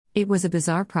It was a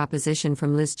bizarre proposition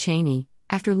from Liz Cheney,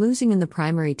 after losing in the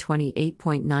primary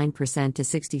 28.9% to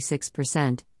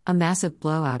 66%, a massive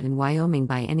blowout in Wyoming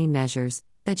by any measures,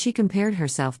 that she compared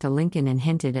herself to Lincoln and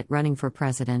hinted at running for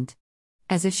president.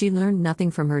 As if she learned nothing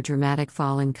from her dramatic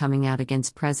fall in coming out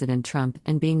against President Trump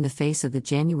and being the face of the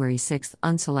January 6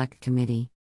 Unselect Committee.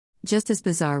 Just as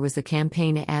bizarre was the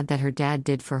campaign ad that her dad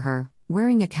did for her,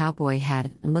 wearing a cowboy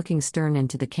hat and looking stern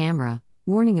into the camera,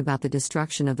 warning about the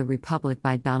destruction of the Republic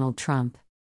by Donald Trump.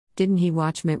 Didn't he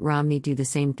watch Mitt Romney do the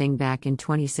same thing back in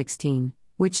 2016,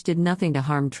 which did nothing to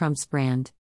harm Trump's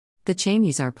brand? The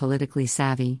Cheneys are politically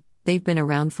savvy, they've been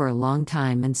around for a long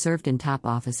time and served in top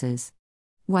offices.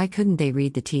 Why couldn't they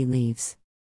read the tea leaves?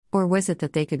 Or was it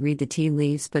that they could read the tea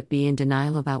leaves but be in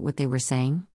denial about what they were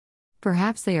saying?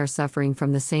 Perhaps they are suffering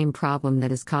from the same problem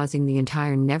that is causing the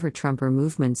entire Never Trumper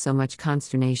movement so much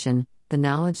consternation, the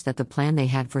knowledge that the plan they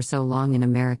had for so long in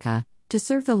America, to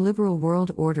serve the liberal world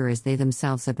order as they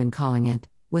themselves have been calling it,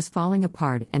 was falling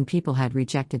apart and people had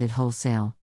rejected it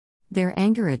wholesale. Their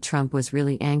anger at Trump was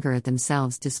really anger at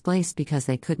themselves displaced because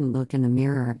they couldn't look in the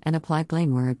mirror and apply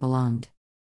blame where it belonged.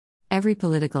 Every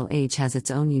political age has its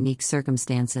own unique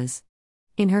circumstances.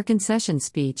 In her concession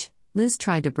speech, Liz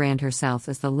tried to brand herself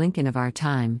as the Lincoln of our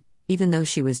time, even though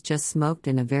she was just smoked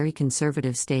in a very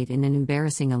conservative state in an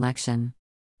embarrassing election.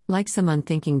 Like some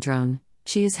unthinking drone,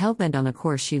 she is hell-bent on a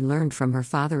course she learned from her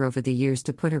father over the years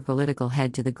to put her political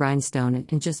head to the grindstone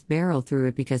and just barrel through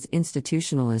it because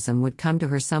institutionalism would come to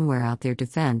her somewhere out their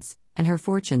defense, and her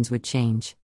fortunes would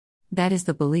change. That is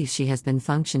the belief she has been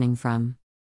functioning from.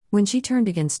 When she turned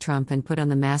against Trump and put on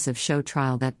the massive show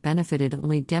trial that benefited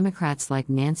only Democrats like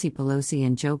Nancy Pelosi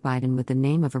and Joe Biden with the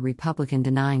name of a Republican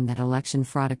denying that election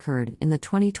fraud occurred in the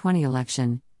 2020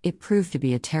 election, it proved to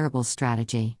be a terrible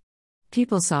strategy.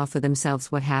 People saw for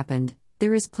themselves what happened.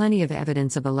 There is plenty of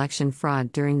evidence of election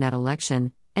fraud during that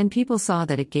election, and people saw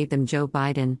that it gave them Joe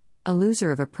Biden, a loser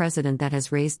of a president that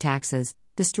has raised taxes,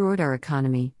 destroyed our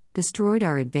economy, destroyed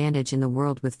our advantage in the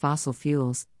world with fossil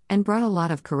fuels, and brought a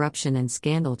lot of corruption and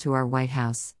scandal to our White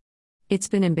House. It's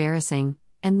been embarrassing,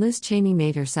 and Liz Cheney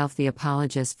made herself the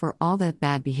apologist for all that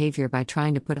bad behavior by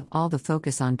trying to put all the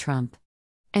focus on Trump.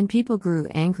 And people grew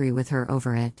angry with her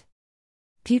over it.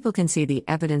 People can see the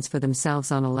evidence for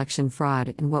themselves on election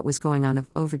fraud and what was going on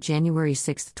over January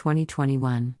 6,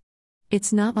 2021.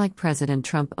 It's not like President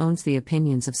Trump owns the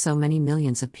opinions of so many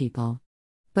millions of people.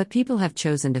 But people have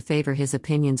chosen to favor his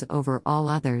opinions over all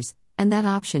others, and that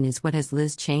option is what has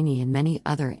Liz Cheney and many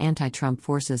other anti-Trump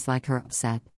forces like her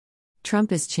upset.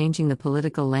 Trump is changing the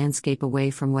political landscape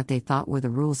away from what they thought were the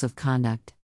rules of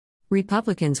conduct.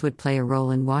 Republicans would play a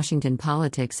role in Washington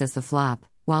politics as the flop,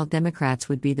 while Democrats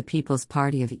would be the People's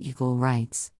Party of equal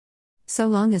rights. So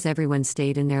long as everyone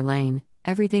stayed in their lane,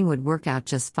 everything would work out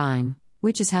just fine,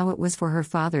 which is how it was for her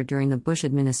father during the Bush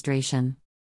administration.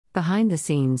 Behind the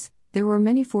scenes, there were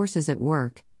many forces at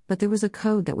work, but there was a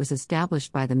code that was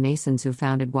established by the Masons who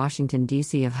founded Washington,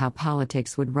 D.C. of how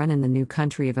politics would run in the new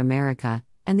country of America,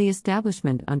 and the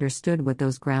establishment understood what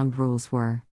those ground rules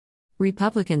were.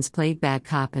 Republicans played bad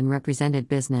cop and represented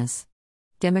business.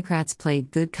 Democrats played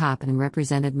good cop and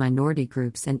represented minority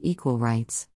groups and equal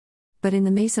rights. But in the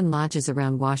Mason lodges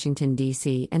around Washington,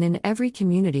 D.C. and in every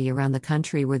community around the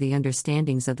country were the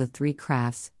understandings of the three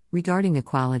crafts, regarding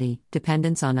equality,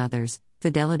 dependence on others,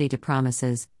 fidelity to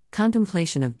promises,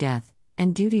 contemplation of death,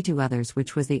 and duty to others,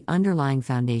 which was the underlying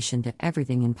foundation to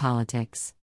everything in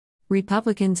politics.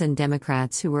 Republicans and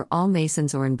Democrats who were all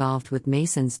Masons or involved with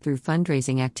Masons through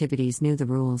fundraising activities knew the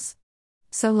rules.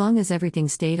 So long as everything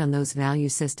stayed on those value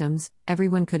systems,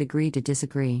 everyone could agree to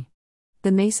disagree.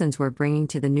 The Masons were bringing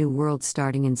to the New World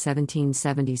starting in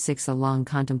 1776 a long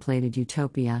contemplated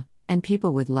utopia, and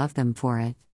people would love them for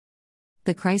it.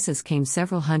 The crisis came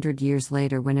several hundred years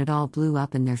later when it all blew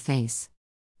up in their face.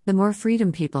 The more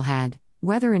freedom people had,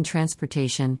 whether in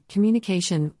transportation,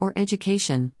 communication, or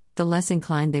education, the less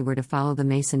inclined they were to follow the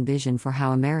Mason vision for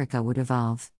how America would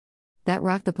evolve. That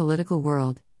rocked the political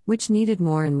world, which needed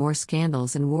more and more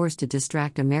scandals and wars to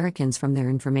distract Americans from their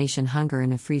information hunger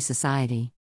in a free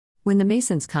society. When the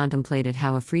Masons contemplated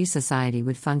how a free society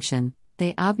would function,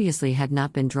 they obviously had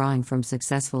not been drawing from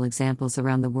successful examples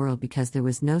around the world because there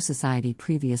was no society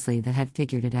previously that had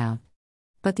figured it out.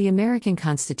 But the American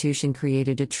Constitution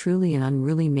created a truly and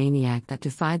unruly maniac that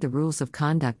defied the rules of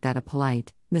conduct that a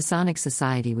polite, Masonic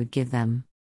society would give them.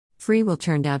 Free will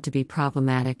turned out to be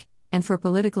problematic, and for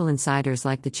political insiders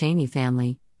like the Cheney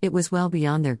family, it was well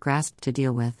beyond their grasp to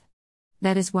deal with.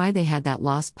 That is why they had that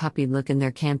lost puppy look in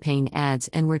their campaign ads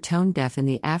and were tone-deaf in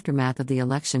the aftermath of the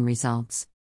election results.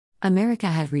 America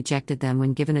had rejected them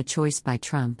when given a choice by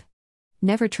Trump.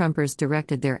 Never Trumpers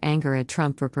directed their anger at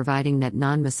Trump for providing that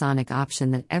non-Masonic option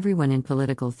that everyone in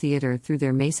political theater through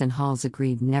their Mason halls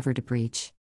agreed never to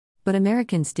breach. But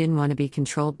Americans didn't want to be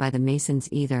controlled by the Masons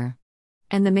either.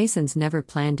 And the Masons never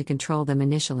planned to control them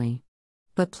initially.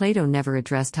 But Plato never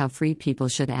addressed how free people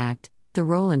should act. The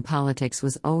role in politics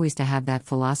was always to have that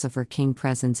philosopher-king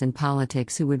presence in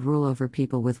politics who would rule over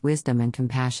people with wisdom and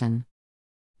compassion.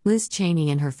 Liz Cheney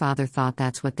and her father thought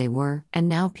that's what they were, and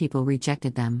now people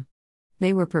rejected them.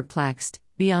 They were perplexed,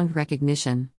 beyond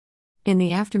recognition. In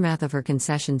the aftermath of her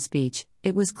concession speech,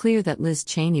 it was clear that Liz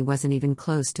Cheney wasn't even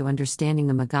close to understanding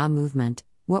the MAGA movement,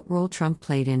 what role Trump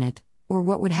played in it, or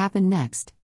what would happen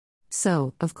next.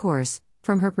 So, of course,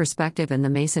 from her perspective and the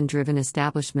Mason-driven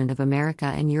establishment of America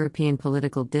and European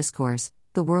political discourse,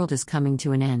 the world is coming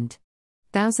to an end.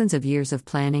 Thousands of years of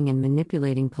planning and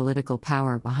manipulating political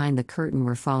power behind the curtain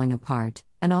were falling apart,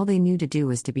 and all they knew to do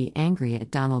was to be angry at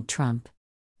Donald Trump.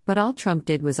 But all Trump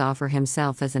did was offer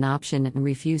himself as an option and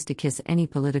refuse to kiss any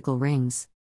political rings.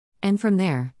 And from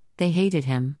there, they hated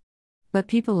him. But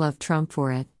people loved Trump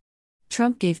for it.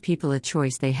 Trump gave people a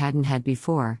choice they hadn't had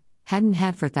before, hadn't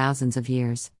had for thousands of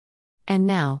years. And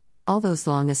now, all those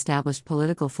long-established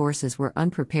political forces were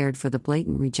unprepared for the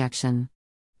blatant rejection.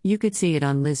 You could see it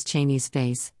on Liz Cheney's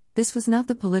face. This was not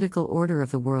the political order of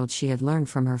the world she had learned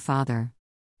from her father.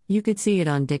 You could see it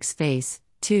on Dick's face,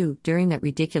 too, during that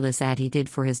ridiculous ad he did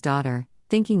for his daughter,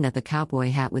 thinking that the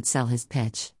cowboy hat would sell his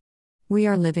pitch. We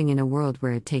are living in a world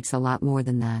where it takes a lot more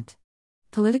than that.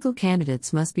 Political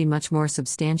candidates must be much more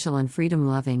substantial and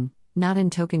freedom-loving, not in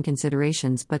token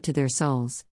considerations but to their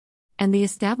souls. And the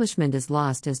establishment is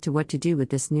lost as to what to do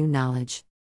with this new knowledge.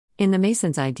 In the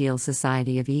Masons' ideal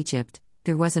society of Egypt,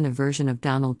 there wasn't a version of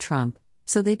Donald Trump,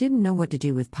 so they didn't know what to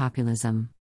do with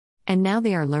populism. And now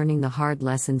they are learning the hard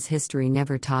lessons history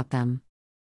never taught them.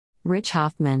 Rich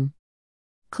Hoffman.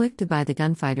 Click to buy The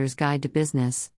Gunfighter's Guide to Business.